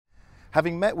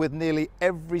Having met with nearly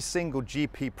every single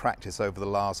GP practice over the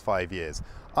last 5 years,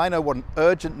 I know what an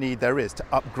urgent need there is to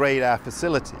upgrade our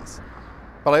facilities.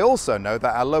 But I also know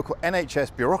that our local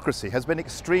NHS bureaucracy has been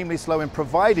extremely slow in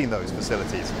providing those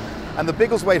facilities. And the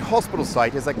Biggleswade Hospital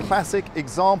site is a classic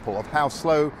example of how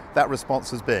slow that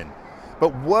response has been.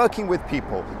 But working with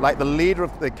people like the leader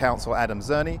of the council, Adam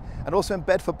Zerny, and also in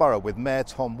Bedford Borough with Mayor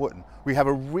Tom Wootton, we have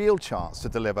a real chance to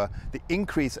deliver the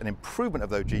increase and improvement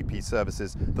of those GP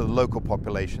services that the local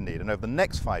population need. And over the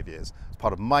next 5 years, as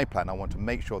part of my plan, I want to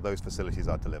make sure those facilities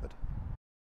are delivered.